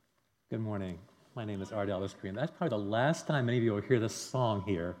Good morning. My name is Art Ellis Green. That's probably the last time any of you will hear this song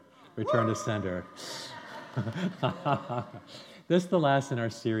here, Return to Sender. This is the last in our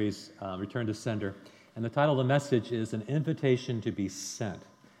series, Return to Sender, and the title of the message is An Invitation to be Sent.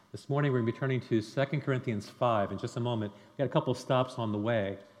 This morning we're going to be turning to 2 Corinthians 5 in just a moment. We've got a couple of stops on the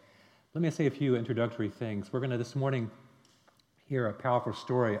way. Let me say a few introductory things. We're going to this morning hear a powerful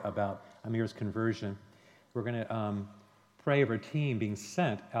story about Amir's conversion. We're going to pray of our team being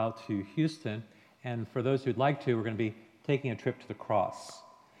sent out to Houston, and for those who'd like to, we're going to be taking a trip to the cross.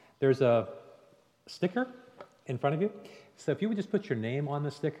 There's a sticker in front of you, so if you would just put your name on the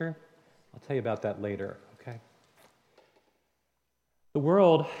sticker, I'll tell you about that later, okay? The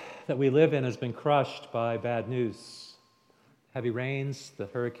world that we live in has been crushed by bad news. Heavy rains, the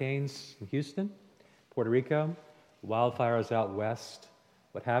hurricanes in Houston, Puerto Rico, wildfires out west,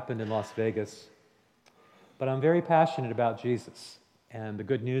 what happened in Las Vegas. But I'm very passionate about Jesus and the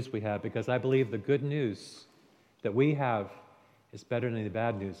good news we have, because I believe the good news that we have is better than the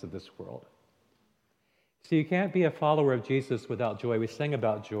bad news of this world. So you can't be a follower of Jesus without joy. We sang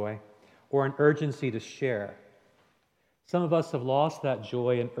about joy, or an urgency to share. Some of us have lost that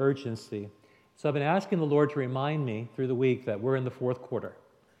joy and urgency. So I've been asking the Lord to remind me through the week that we're in the fourth quarter,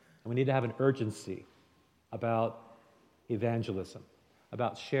 and we need to have an urgency about evangelism,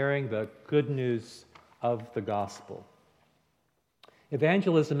 about sharing the good news of the gospel.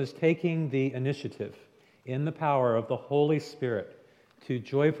 Evangelism is taking the initiative in the power of the Holy Spirit to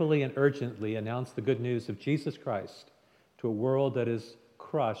joyfully and urgently announce the good news of Jesus Christ to a world that is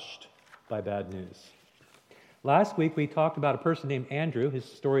crushed by bad news. Last week we talked about a person named Andrew. His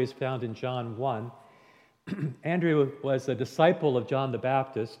story is found in John 1. Andrew was a disciple of John the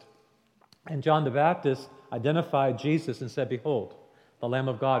Baptist, and John the Baptist identified Jesus and said, "Behold, the Lamb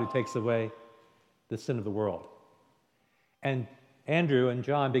of God who takes away the sin of the world." And Andrew and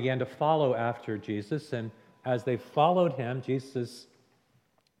John began to follow after Jesus, and as they followed him, Jesus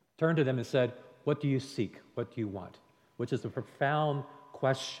turned to them and said, "What do you seek? What do you want?" Which is a profound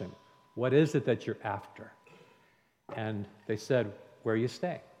question. What is it that you're after? And they said, "Where are you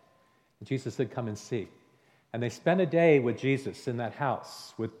staying?" And Jesus said, "Come and see." And they spent a day with Jesus in that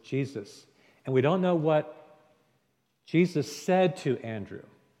house with Jesus. And we don't know what Jesus said to Andrew,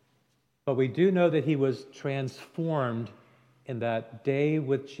 but we do know that he was transformed in that day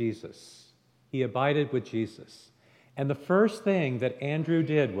with Jesus. He abided with Jesus. And the first thing that Andrew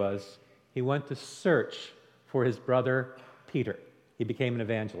did was he went to search for his brother Peter. He became an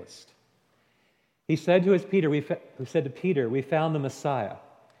evangelist. He said to Peter, "We found the Messiah."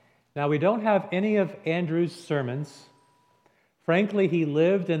 Now, we don't have any of Andrew's sermons. Frankly, he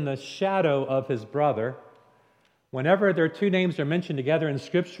lived in the shadow of his brother. Whenever their two names are mentioned together in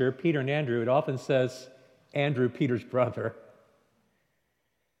Scripture, Peter and Andrew, it often says Andrew, Peter's brother.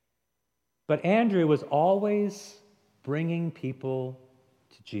 But Andrew was always bringing people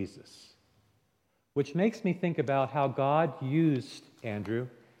to Jesus, which makes me think about how God used Andrew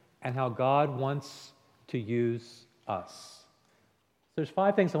and how God wants to use us. So there's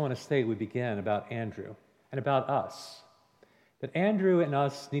 5 things I want to say as we begin about Andrew and about us. That Andrew and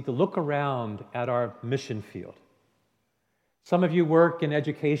us need to look around at our mission field. Some of you work in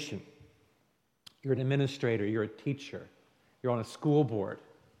education. You're an administrator, you're a teacher, you're on a school board.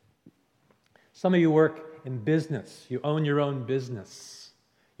 Some of you work in business. You own your own business.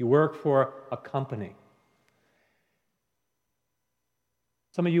 You work for a company.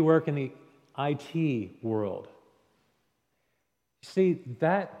 Some of you work in the IT world. See,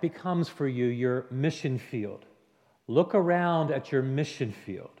 that becomes for you your mission field. Look around at your mission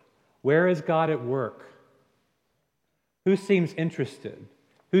field. Where is God at work? Who seems interested?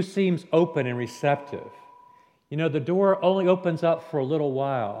 Who seems open and receptive? You know, the door only opens up for a little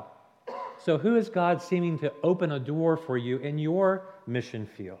while. So who is God seeming to open a door for you in your mission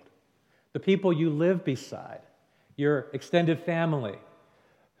field? The people you live beside, your extended family.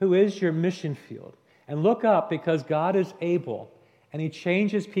 Who is your mission field? And look up, because God is able, and He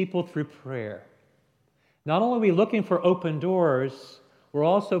changes people through prayer. Not only are we looking for open doors, we're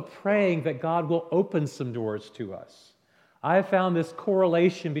also praying that God will open some doors to us. I have found this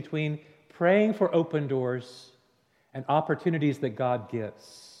correlation between praying for open doors and opportunities that God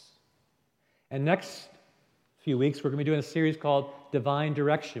gives. And next few weeks, we're going to be doing a series called Divine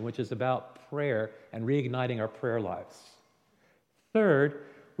Direction, which is about prayer and reigniting our prayer lives. Third,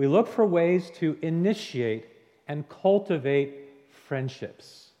 we look for ways to initiate and cultivate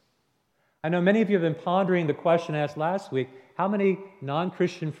friendships. I know many of you have been pondering the question asked last week, how many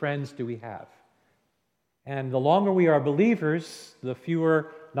non-Christian friends do we have? And the longer we are believers, the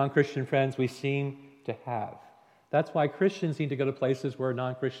fewer non-Christian friends we seem to have. That's why Christians need to go to places where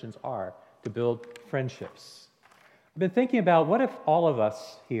non-Christians are to build friendships. I've been thinking about what if all of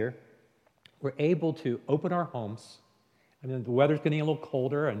us here were able to open our homes. I mean, the weather's getting a little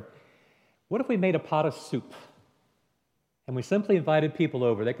colder, and what if we made a pot of soup? And we simply invited people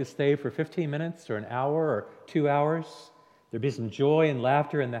over. They could stay for 15 minutes or an hour or 2 hours. There'd be some joy and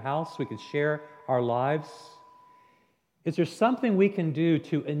laughter in the house. We could share our lives. Is there something we can do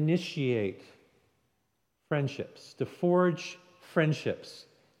to initiate friendships, to forge friendships,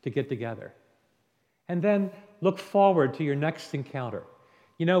 to get together? And then look forward to your next encounter.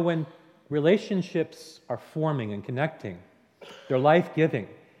 You know, when relationships are forming and connecting, they're life-giving.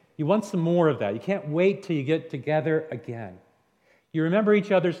 You want some more of that. You can't wait till you get together again. You remember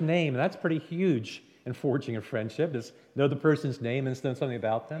each other's name, and that's pretty huge in forging a friendship, is know the person's name and know something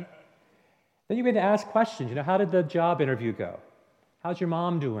about them. Then you begin to ask questions. You know, how did the job interview go? How's your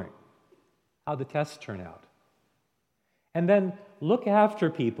mom doing? How'd the tests turn out? And then look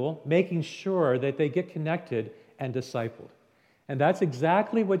after people, making sure that they get connected and discipled. And that's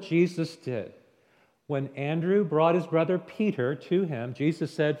exactly what Jesus did. When Andrew brought his brother Peter to him,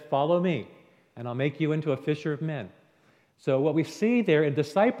 Jesus said, "Follow me, and I'll make you into a fisher of men." So what we see there in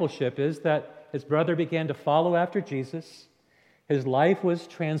discipleship is that his brother began to follow after Jesus. His life was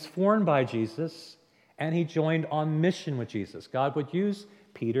transformed by Jesus, and he joined on mission with Jesus. God would use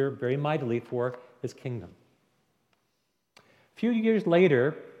Peter very mightily for his kingdom. A few years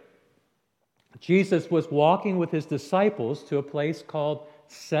later, Jesus was walking with his disciples to a place called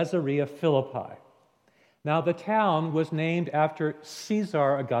Caesarea Philippi. Now, the town was named after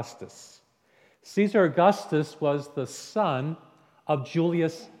Caesar Augustus. Caesar Augustus was the son of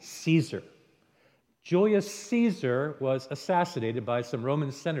Julius Caesar. Julius Caesar was assassinated by some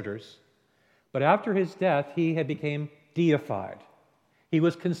Roman senators, but after his death, he had become deified. He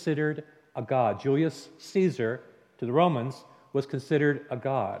was considered a god. Julius Caesar, to the Romans, was considered a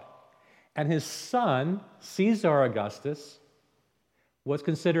god. And his son, Caesar Augustus, was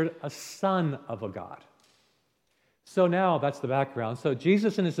considered a son of a god. So now, that's the background. So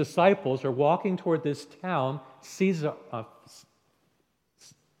Jesus and his disciples are walking toward this town,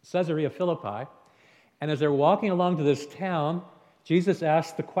 Caesarea Philippi, and as they're walking along to this town, Jesus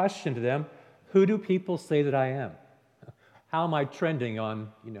asked the question to them, "Who do people say that I am? How am I trending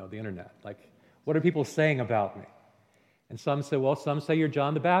on, the internet? Like, what are people saying about me?" And some say you're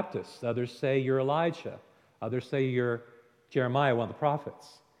John the Baptist. Others say you're Elijah. Others say you're Jeremiah, one of the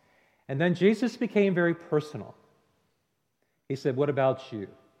prophets. And then Jesus became very personal. He said, "What about you?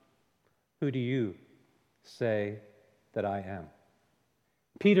 Who do you say that I am?"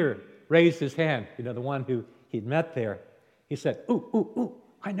 Peter raised his hand, the one who he'd met there. He said, ooh,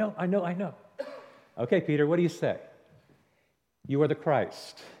 I know. Okay, Peter, what do you say? "You are the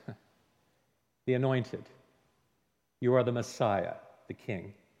Christ, the anointed. You are the Messiah, the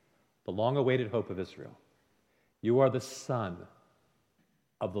King, the long-awaited hope of Israel. You are the Son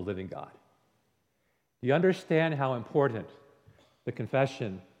of the living God." Do you understand how important the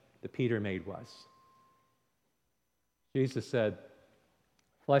confession that Peter made was? Jesus said,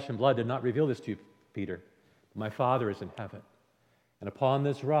 "Flesh and blood did not reveal this to you, Peter, but my Father is in heaven. And upon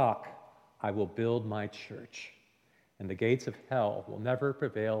this rock I will build my church, and the gates of hell will never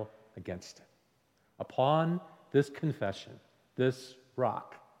prevail against it." Upon this confession, this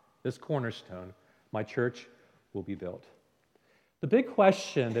rock, this cornerstone, my church will be built. The big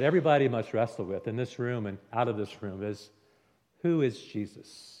question that everybody must wrestle with in this room and out of this room is, who is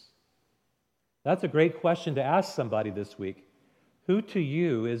Jesus? That's a great question to ask somebody this week. Who to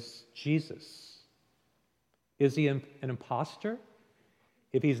you is Jesus? Is he an imposter?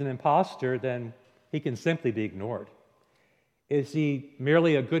 If he's an imposter, then he can simply be ignored. Is he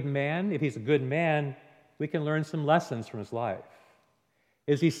merely a good man? If he's a good man, we can learn some lessons from his life.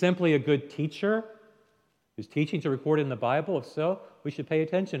 Is he simply a good teacher? His teachings are recorded in the Bible. If so, we should pay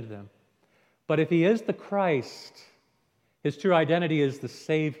attention to them. But if he is the Christ, his true identity is the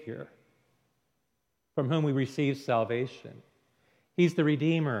Savior from whom we receive salvation. He's the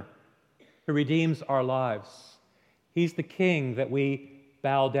Redeemer who redeems our lives. He's the King that we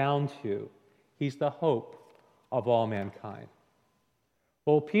bow down to. He's the hope of all mankind.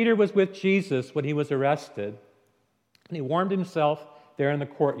 Well, Peter was with Jesus when he was arrested, and he warmed himself there in the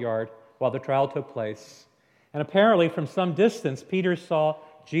courtyard while the trial took place. And apparently, from some distance, Peter saw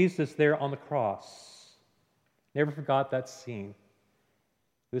Jesus there on the cross. Never forgot that scene.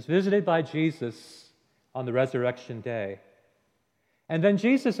 He was visited by Jesus on the resurrection day. And then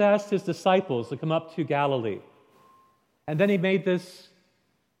Jesus asked his disciples to come up to Galilee. And then he made this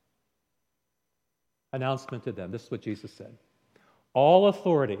announcement to them. This is what Jesus said. "All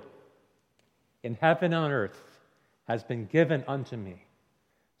authority in heaven and on earth has been given unto me.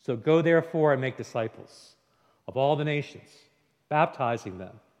 So go therefore and make disciples of all the nations, baptizing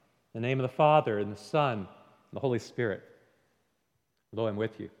them in the name of the Father and the Son and the Holy Spirit. Lo, I'm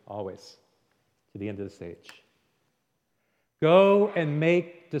with you always to the end of this age. Go and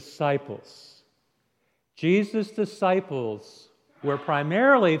make disciples. Jesus' disciples were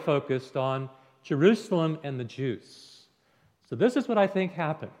primarily focused on Jerusalem and the Jews. So this is what I think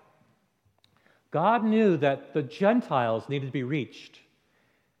happened. God knew that the Gentiles needed to be reached.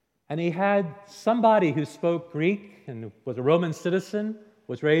 And he had somebody who spoke Greek and was a Roman citizen,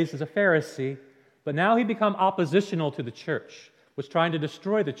 was raised as a Pharisee, but now he became oppositional to the church, was trying to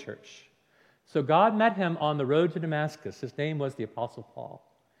destroy the church. So God met him on the road to Damascus. His name was the Apostle Paul.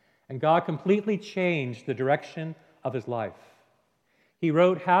 And God completely changed the direction of his life. He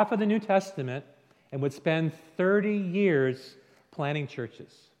wrote half of the New Testament and would spend 30 years planting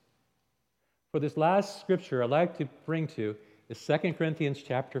churches. For this last scripture I'd like to bring to is 2 Corinthians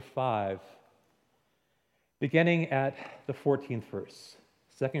chapter 5, beginning at the 14th verse.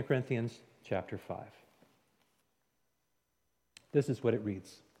 2 Corinthians chapter 5. This is what it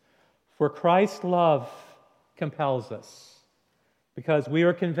reads. For Christ's love compels us, because we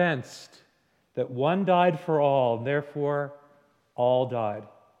are convinced that one died for all, and therefore all died.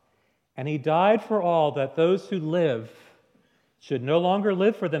 And he died for all, that those who live should no longer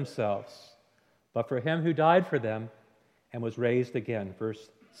live for themselves, but for him who died for them and was raised again. Verse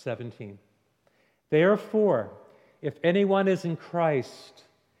 17. Therefore, if anyone is in Christ,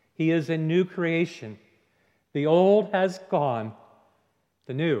 he is a new creation. The old has gone,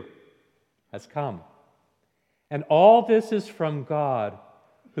 the new has come. And all this is from God,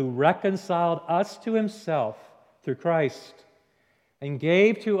 who reconciled us to himself through Christ and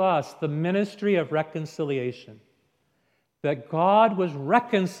gave to us the ministry of reconciliation. That God was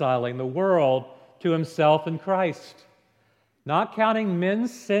reconciling the world to himself in Christ, not counting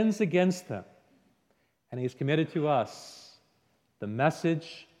men's sins against them. And he's committed to us the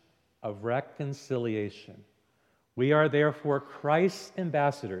message of reconciliation. We are therefore Christ's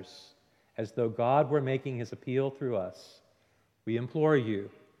ambassadors, as though God were making his appeal through us. We implore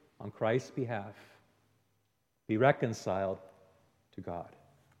you, on Christ's behalf, be reconciled to God.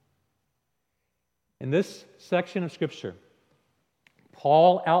 In this section of Scripture,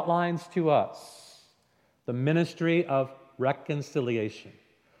 Paul outlines to us the ministry of reconciliation.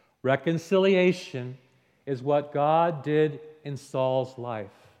 Reconciliation is what God did in Saul's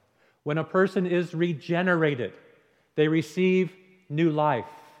life. When a person is regenerated, they receive new life.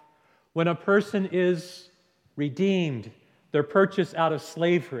 When a person is redeemed, they're purchased out of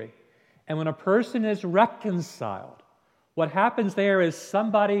slavery. And when a person is reconciled, what happens there is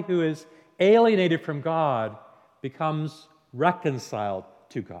somebody who is alienated from God becomes reconciled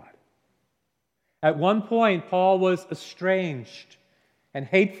to God. At one point, Paul was estranged and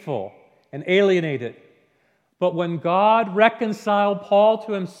hateful and alienated. But when God reconciled Paul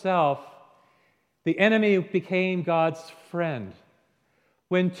to himself, the enemy became God's friend.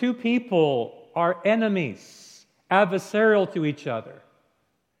 When two people are enemies, adversarial to each other,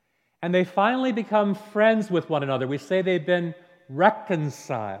 and they finally become friends with one another, we say they've been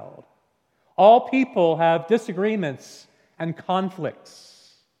reconciled. All people have disagreements and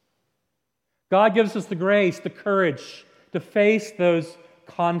conflicts. God gives us the grace, the courage to face those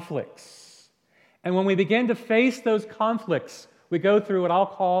conflicts. And when we begin to face those conflicts, we go through what I'll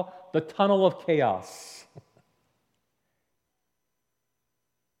call the tunnel of chaos.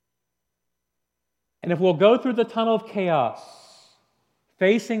 And if we'll go through the tunnel of chaos,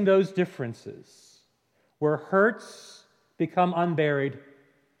 facing those differences, where hurts become unburied,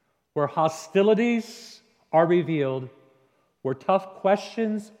 where hostilities are revealed, where tough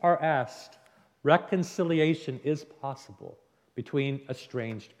questions are asked, reconciliation is possible between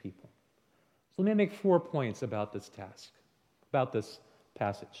estranged people. So let me make 4 points about this task, about this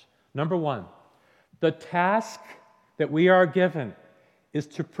passage. Number one, the task that we are given is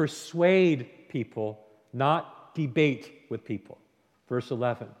to persuade people, not debate with people. Verse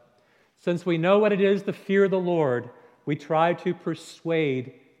 11. Since we know what it is to fear the Lord, we try to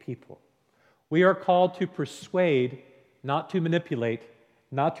persuade people. We are called to persuade, not to manipulate,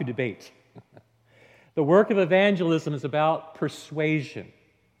 not to debate. The work of evangelism is about persuasion.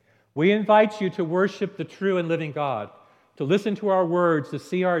 We invite you to worship the true and living God, to listen to our words, to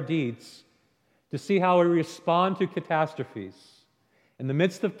see our deeds, to see how we respond to catastrophes. In the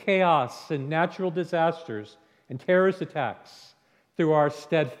midst of chaos and natural disasters and terrorist attacks, through our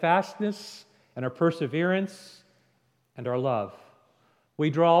steadfastness and our perseverance and our love, we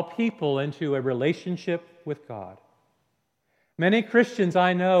draw people into a relationship with God. Many Christians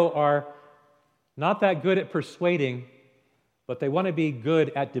I know are not that good at persuading, but they want to be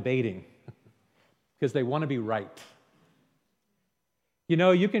good at debating because they want to be right. You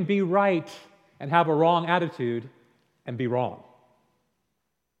know, you can be right and have a wrong attitude and be wrong.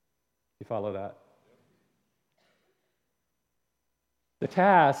 You follow that? The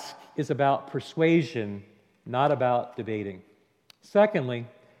task is about persuasion, not about debating. Secondly,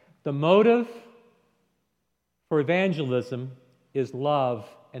 the motive for evangelism is love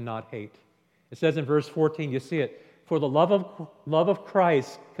and not hate. It says in verse 14, you see it, for the love of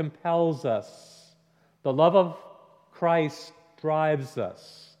Christ compels us. The love of Christ drives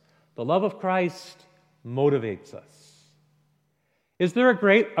us. The love of Christ motivates us. Is there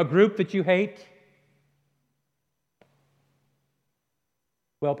a group that you hate?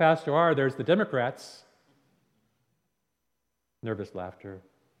 Well, Pastor R, there's the Democrats. Nervous laughter.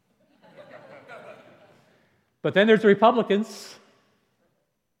 But then there's the Republicans.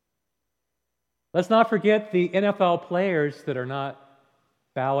 Let's not forget the NFL players that are not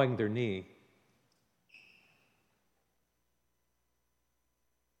bowing their knee.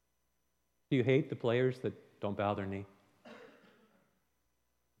 Do you hate the players that don't bow their knee?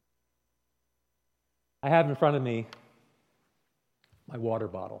 I have in front of me my water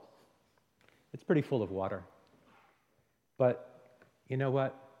bottle. It's pretty full of water. But you know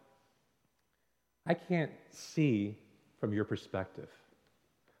what? I can't see from your perspective.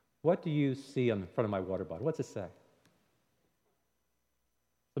 What do you see on the front of my water bottle? What's it say?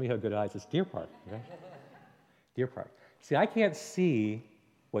 Some of you have good eyes. It's Deer Park, right? Deer Park. See, I can't see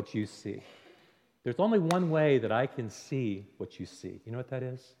what you see. There's only one way that I can see what you see. You know what that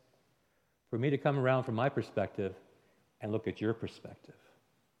is? For me to come around from my perspective and look at your perspective.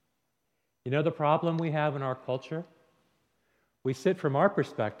 You know the problem we have in our culture? We sit from our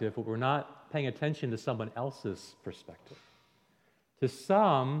perspective, but we're not paying attention to someone else's perspective. To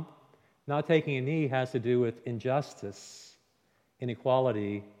some, not taking a knee has to do with injustice,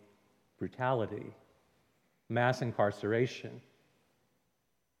 inequality, brutality, mass incarceration.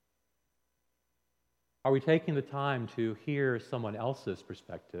 Are we taking the time to hear someone else's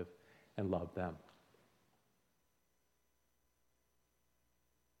perspective and love them?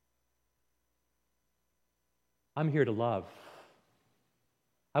 I'm here to love.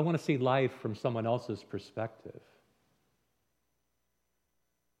 I want to see life from someone else's perspective.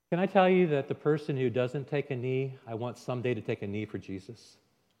 Can I tell you that the person who doesn't take a knee, I want someday to take a knee for Jesus,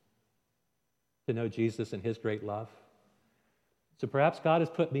 to know Jesus and his great love? So perhaps God has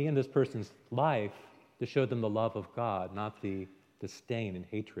put me in this person's life to show them the love of God, not the disdain and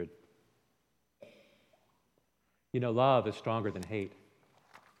hatred. You know, love is stronger than hate.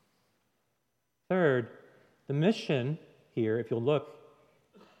 Third, the mission here, if you'll look,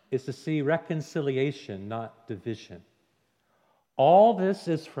 is to see reconciliation, not division. All this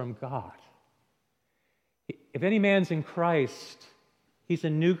is from God. If any man's in Christ, he's a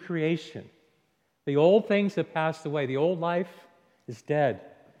new creation. The old things have passed away. The old life is dead.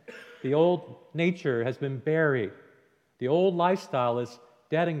 The old nature has been buried. The old lifestyle is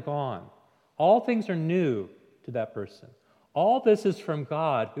dead and gone. All things are new to that person. All this is from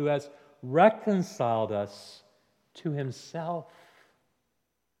God, who has reconciled us to himself.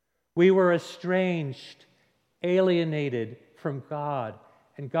 We were estranged, alienated from God,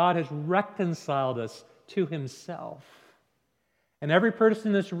 and God has reconciled us to himself. And every person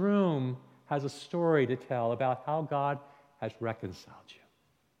in this room has a story to tell about how God has reconciled you.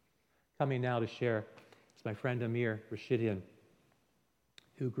 Coming now to share is my friend Amir Rashidian,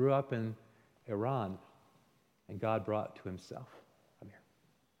 who grew up in Iran, and God brought to himself. Amir.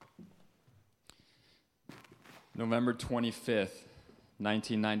 November 25th,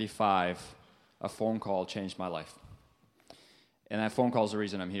 1995, a phone call changed my life. And that phone call is the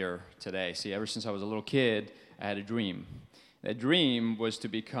reason I'm here today. See, ever since I was a little kid, I had a dream. That dream was to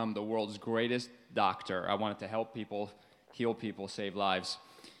become the world's greatest doctor. I wanted to help people, heal people, save lives.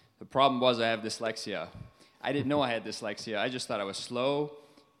 The problem was I have dyslexia. I didn't know I had dyslexia. I just thought I was slow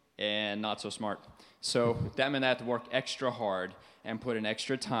and not so smart. So that meant I had to work extra hard and put in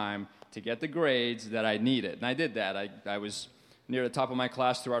extra time to get the grades that I needed. And I did that. I was near the top of my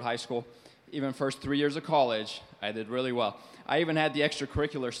class throughout high school. Even first 3 years of college, I did really well. I even had the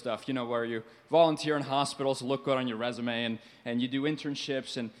extracurricular stuff, you know, where you volunteer in hospitals, look good on your resume, and you do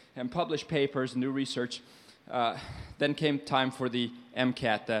internships and publish papers and do research. Then came time for the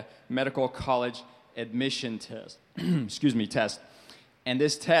MCAT, the Medical College Admission Test. Test. And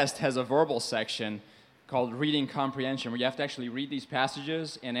this test has a verbal section called reading comprehension, where you have to actually read these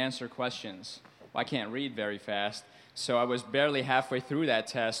passages and answer questions. Well, I can't read very fast, so I was barely halfway through that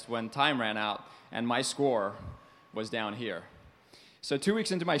test when time ran out, and my score was down here. So 2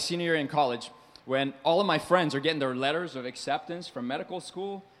 weeks into my senior year in college, When all of my friends are getting their letters of acceptance from medical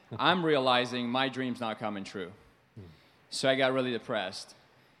school, I'm realizing my dream's not coming true. So I got really depressed.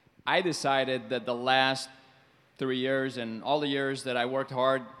 I decided that the last 3 years and all the years that I worked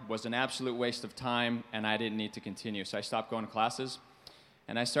hard was an absolute waste of time, and I didn't need to continue. So I stopped going to classes,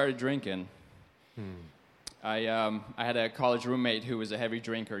 and I started drinking. I had a college roommate who was a heavy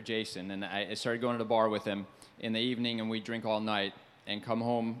drinker, Jason, and I started going to the bar with him in the evening, and we'd drink all night and come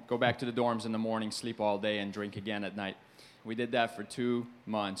home, go back to the dorms in the morning, sleep all day, and drink again at night. We did that for 2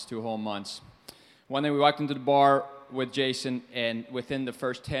 months, 2 whole months. One day we walked into the bar with Jason, and within the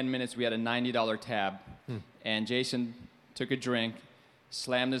first 10 minutes, we had a $90 tab. And Jason took a drink,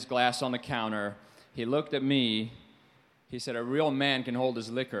 slammed his glass on the counter. He looked at me. He said, "A real man can hold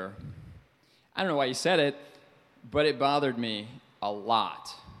his liquor." I don't know why he said it, but it bothered me a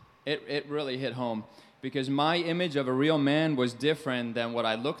lot. It really hit home, because my image of a real man was different than what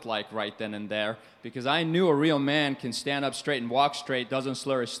I looked like right then and there, because I knew a real man can stand up straight and walk straight, doesn't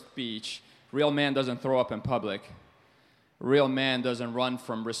slur his speech. Real man doesn't throw up in public. A real man doesn't run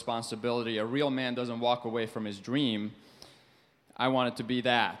from responsibility. A real man doesn't walk away from his dream. I wanted to be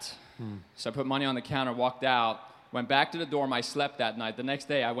that. So I put money on the counter, walked out, went back to the dorm. I slept that night. The next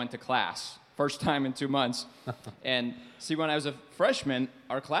day, I went to class. First time in 2 months. And see, when I was a freshman,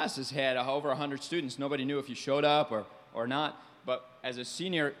 our classes had over 100 students. Nobody knew if you showed up or not. But as a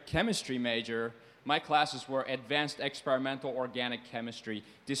senior chemistry major, my classes were advanced experimental organic chemistry,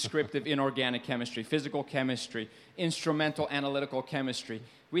 descriptive inorganic chemistry, physical chemistry, instrumental analytical chemistry.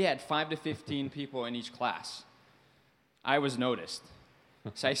 We had 5 to 15 people in each class. I was noticed.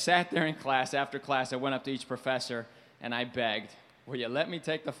 So I sat there in class. After class, I went up to each professor and I begged, "Will you let me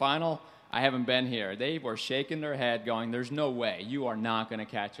take the final? I haven't been here." They were shaking their head going, "There's no way. You are not going to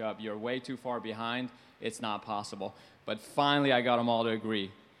catch up. You're way too far behind. It's not possible." But finally, I got them all to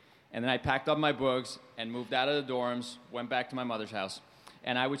agree. And then I packed up my books and moved out of the dorms, went back to my mother's house.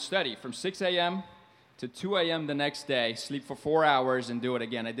 And I would study from 6 a.m. to 2 a.m. the next day, sleep for 4 hours, and do it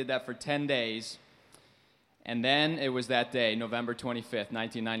again. I did that for 10 days. And then it was that day, November 25th,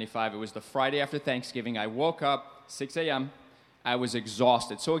 1995. It was the Friday after Thanksgiving. I woke up 6 a.m. I was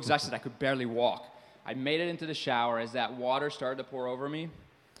exhausted, so exhausted I could barely walk. I made it into the shower. As that water started to pour over me,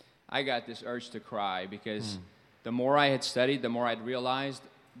 I got this urge to cry, because the more I had studied, the more I'd realized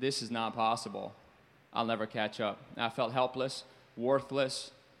this is not possible. I'll never catch up. I felt helpless,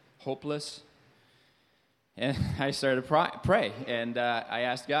 worthless, hopeless. And I started to pray, and I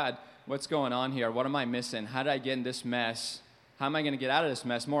asked God, what's going on here? What am I missing? How did I get in this mess? How am I going to get out of this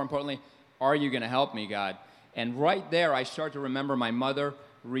mess? More importantly, are you going to help me, God? And right there, I started to remember my mother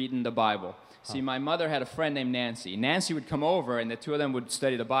reading the Bible. See, my mother had a friend named Nancy. Nancy would come over, and the two of them would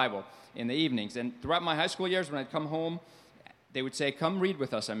study the Bible in the evenings. And throughout my high school years, when I'd come home, they would say, "Come read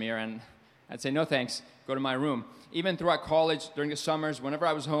with us, Amir." And I'd say, "No, thanks. Go to my room." Even throughout college, during the summers, whenever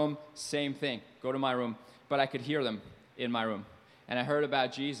I was home, same thing. Go to my room. But I could hear them in my room. And I heard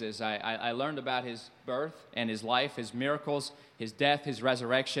about Jesus. I learned about his birth and his life, his miracles, his death, his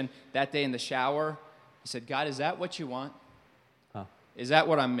resurrection. That day in the shower, I said, "God, is that what you want? Is that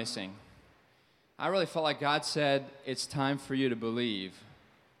what I'm missing?" I really felt like God said, "It's time for you to believe,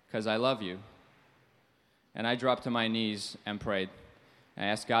 because I love you." And I dropped to my knees and prayed. I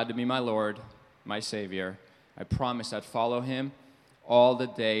asked God to be my Lord, my Savior. I promised I'd follow him all the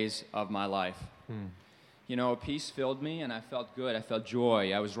days of my life. You know, peace filled me, and I felt good. I felt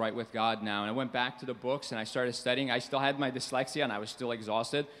joy. I was right with God now. And I went back to the books, and I started studying. I still had my dyslexia, and I was still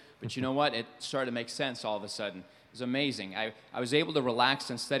exhausted. But you know what? It started to make sense all of a sudden. It was amazing. I was able to relax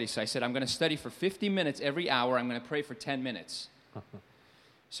and study. So I said, I'm going to study for 50 minutes every hour. I'm going to pray for 10 minutes.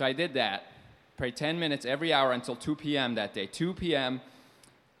 So I did that. Prayed 10 minutes every hour until 2 p.m. that day. 2 p.m.,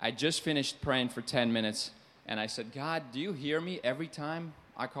 I just finished praying for 10 minutes. And I said, "God, do you hear me every time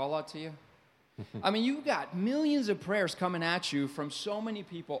I call out to you?" I mean, you've got millions of prayers coming at you from so many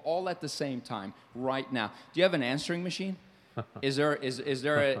people all at the same time right now. Do you have an answering machine? Is there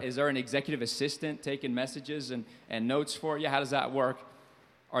an executive assistant taking messages and notes for you? How does that work?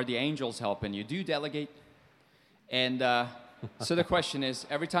 Are the angels helping you? Do you delegate? And so the question is,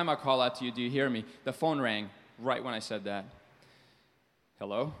 every time I call out to you, do you hear me? The phone rang right when I said that.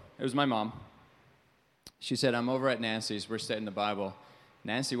 Hello? It was my mom. She said, "I'm over at Nancy's. We're studying the Bible.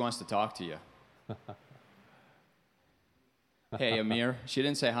 Nancy wants to talk to you." "Hey, Amir." She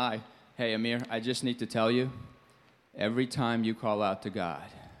didn't say hi. "Hey, Amir, I just need to tell you, every time you call out to God,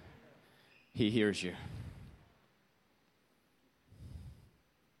 he hears you."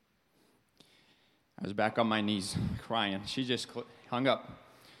 I was back on my knees crying. She just hung up.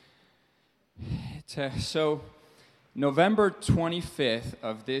 So November 25th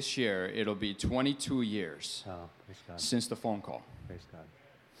of this year, it'll be 22 years praise God. since the phone call. Praise God.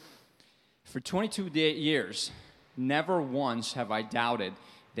 For 22 years, never once have I doubted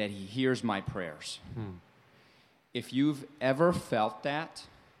that he hears my prayers. If you've ever felt that,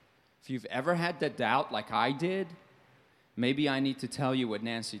 if you've ever had the doubt like I did, maybe I need to tell you what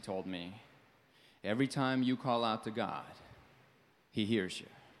Nancy told me. Every time you call out to God, he hears you.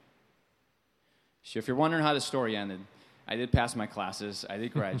 So if you're wondering how the story ended, I did pass my classes, I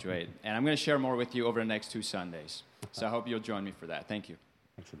did graduate, and I'm going to share more with you over the next 2 Sundays. So I hope you'll join me for that. Thank you.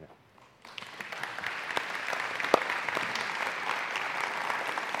 Thanks again.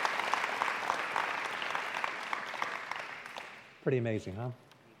 Pretty amazing, huh?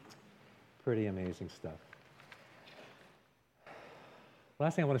 Pretty amazing stuff. The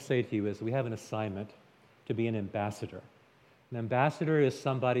last thing I want to say to you is we have an assignment to be an ambassador. An ambassador is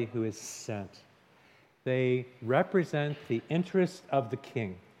somebody who is sent. They represent the interest of the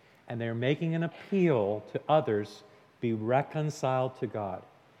king, and they're making an appeal to others be reconciled to God.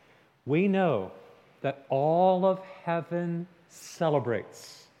 We know that all of heaven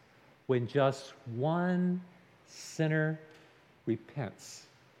celebrates when just one sinner repents.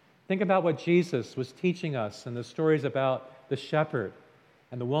 Think about what Jesus was teaching us in the stories about the shepherd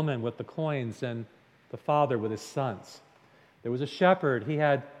and the woman with the coins and the father with his sons. There was a shepherd, he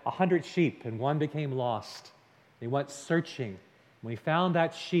had 100 sheep, and one became lost. He went searching. When he found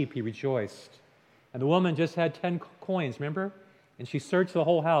that sheep, he rejoiced. And the woman just had 10 coins, remember? And she searched the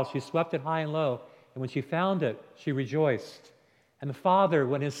whole house. She swept it high and low. And when she found it, she rejoiced. And the father,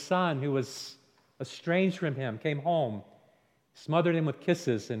 when his son, who was estranged from him, came home, smothered him with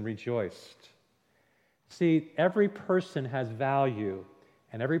kisses and rejoiced. See, every person has value,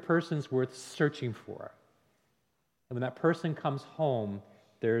 and every person's worth searching for. And when that person comes home,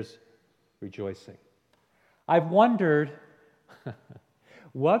 there's rejoicing. I've wondered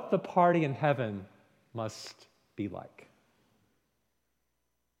what the party in heaven must be like.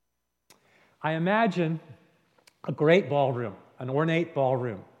 I imagine a great ballroom, an ornate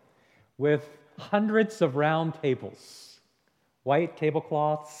ballroom, with hundreds of round tables, white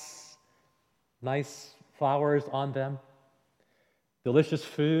tablecloths, nice flowers on them, delicious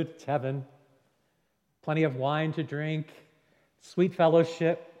food, it's heaven, plenty of wine to drink, sweet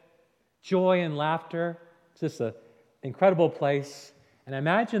fellowship, joy and laughter. It's just an incredible place. And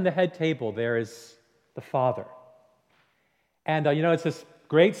imagine the head table there is the Father. And, it's this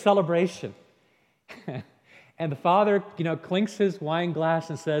great celebration. And the Father, clinks his wine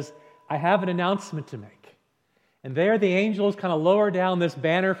glass and says, I have an announcement to make. And there the angels kind of lower down this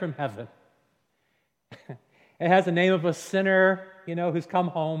banner from heaven. It has the name of a sinner, who's come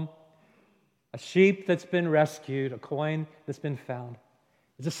home, a sheep that's been rescued, a coin that's been found.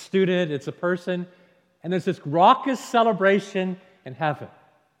 It's a student, it's a person, and there's this raucous celebration in heaven.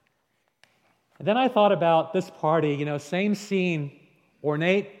 And then I thought about this party, same scene,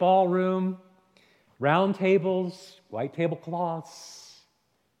 ornate ballroom, round tables, white tablecloths,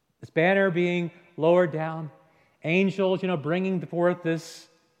 this banner being lowered down, angels, bringing forth this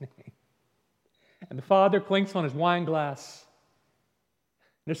name. And the Father clinks on his wine glass.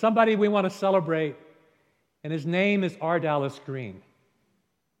 There's somebody we want to celebrate, and his name is Ardalis Green.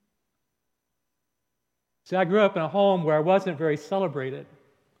 See, I grew up in a home where I wasn't very celebrated.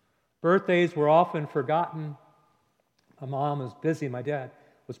 Birthdays were often forgotten. My mom was busy, my dad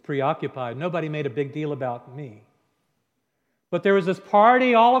was preoccupied. Nobody made a big deal about me. But there was this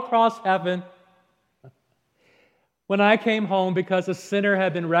party all across heaven when I came home because a sinner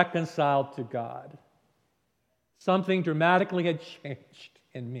had been reconciled to God. Something dramatically had changed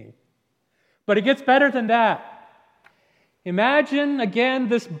in me. But it gets better than that. Imagine, again,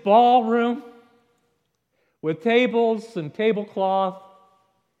 this ballroom with tables and tablecloth,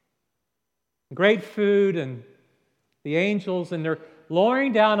 great food, and the angels, and they're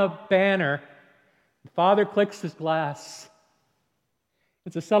lowering down a banner. The Father clicks his glass.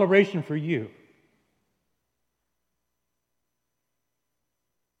 It's a celebration for you.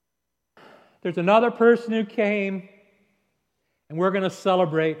 There's another person who came, and we're going to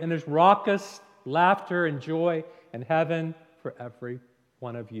celebrate, and there's raucous laughter and joy in heaven for every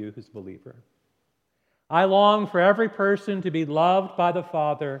one of you who's a believer. I long for every person to be loved by the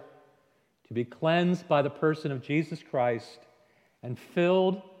Father, to be cleansed by the person of Jesus Christ, and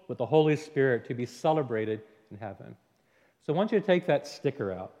filled with the Holy Spirit to be celebrated in heaven. So I want you to take that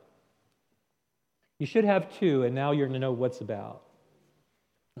sticker out. You should have two, and now you're going to know what's about.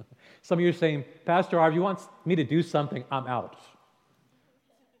 Some of you are saying, Pastor R, if you want me to do something, I'm out.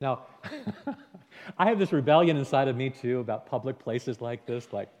 Now, I have this rebellion inside of me too about public places like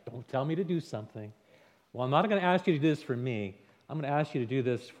this, like, don't tell me to do something. Well, I'm not going to ask you to do this for me. I'm going to ask you to do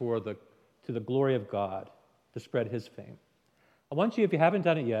this to the glory of God, to spread his fame. I want you, if you haven't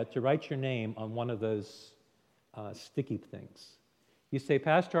done it yet, to write your name on one of those sticky things. You say,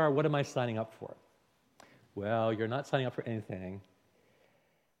 Pastor R, what am I signing up for? Well, you're not signing up for anything.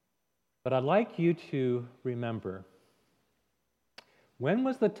 But I'd like you to remember, when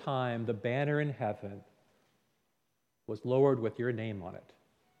was the time the banner in heaven was lowered with your name on it?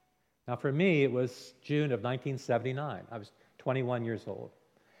 Now, for me, it was June of 1979. I was 21 years old.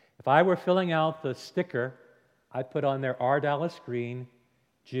 If I were filling out the sticker, I'd put on there R. Dallas Green,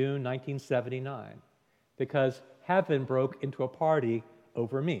 June 1979, because heaven broke into a party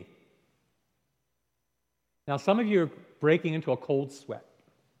over me. Now, some of you are breaking into a cold sweat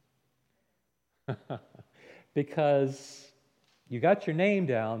because you got your name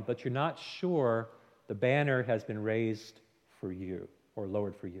down, but you're not sure the banner has been raised for you or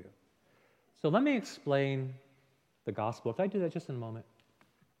lowered for you. So let me explain the gospel. Can I do that just in a moment?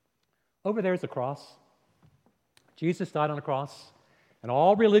 Over there is the cross. Jesus died on the cross, and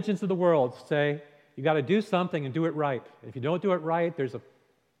all religions of the world say you got to do something and do it right. If you don't do it right, there's a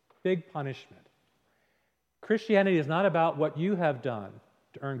big punishment. Christianity is not about what you have done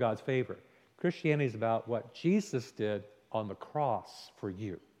to earn God's favor. Christianity is about what Jesus did on the cross for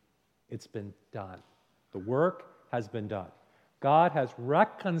you. It's been done. The work has been done. God has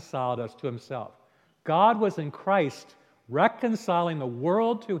reconciled us to himself. God was in Christ reconciling the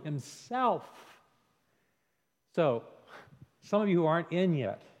world to himself. So, some of you who aren't in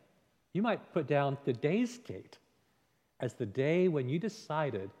yet, you might put down today's date as the day when you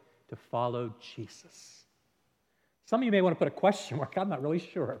decided to follow Jesus. Some of you may want to put a question mark. I'm not really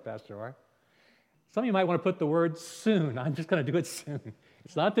sure, Pastor R. Some of you might want to put the word soon. I'm just going to do it soon.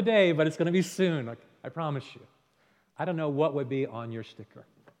 It's not today, but it's going to be soon. I promise you. I don't know what would be on your sticker.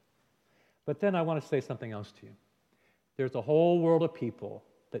 But then I want to say something else to you. There's a whole world of people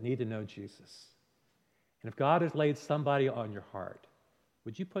that need to know Jesus. And if God has laid somebody on your heart,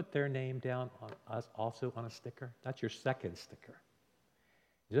 would you put their name down on us also on a sticker? That's your second sticker.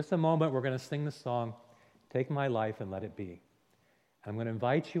 In just a moment, we're going to sing the song, Take My Life and Let It Be. I'm going to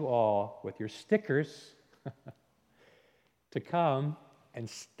invite you all with your stickers to come and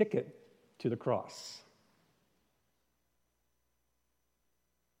stick it to the cross.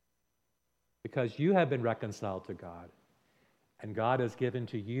 Because you have been reconciled to God, and God has given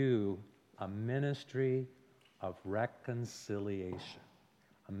to you a ministry of reconciliation,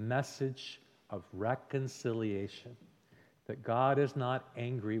 a message of reconciliation, that God is not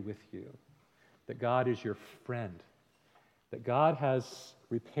angry with you, that God is your friend, that God has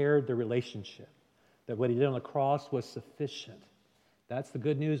repaired the relationship, that what he did on the cross was sufficient. That's the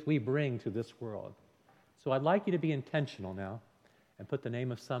good news we bring to this world. So I'd like you to be intentional now and put the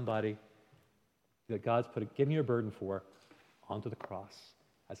name of somebody that God's given you a burden for onto the cross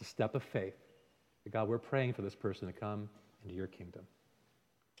as a step of faith. That God, we're praying for this person to come into your kingdom.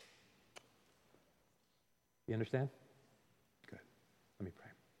 You understand? Good. Let me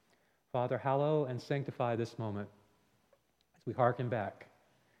pray. Father, hallow and sanctify this moment as we hearken back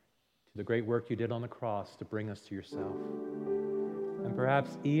to the great work you did on the cross to bring us to yourself. And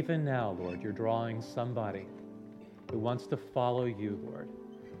perhaps even now, Lord, you're drawing somebody who wants to follow you, Lord,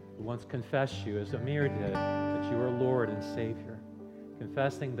 who wants to confess you as Amir did, that you are Lord and Savior,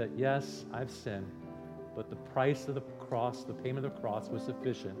 confessing that, yes, I've sinned, but the price of the cross, the payment of the cross was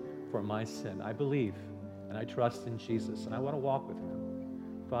sufficient for my sin. I believe and I trust in Jesus, and I want to walk with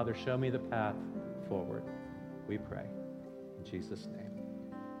him. Father, show me the path forward, we pray. In Jesus' name.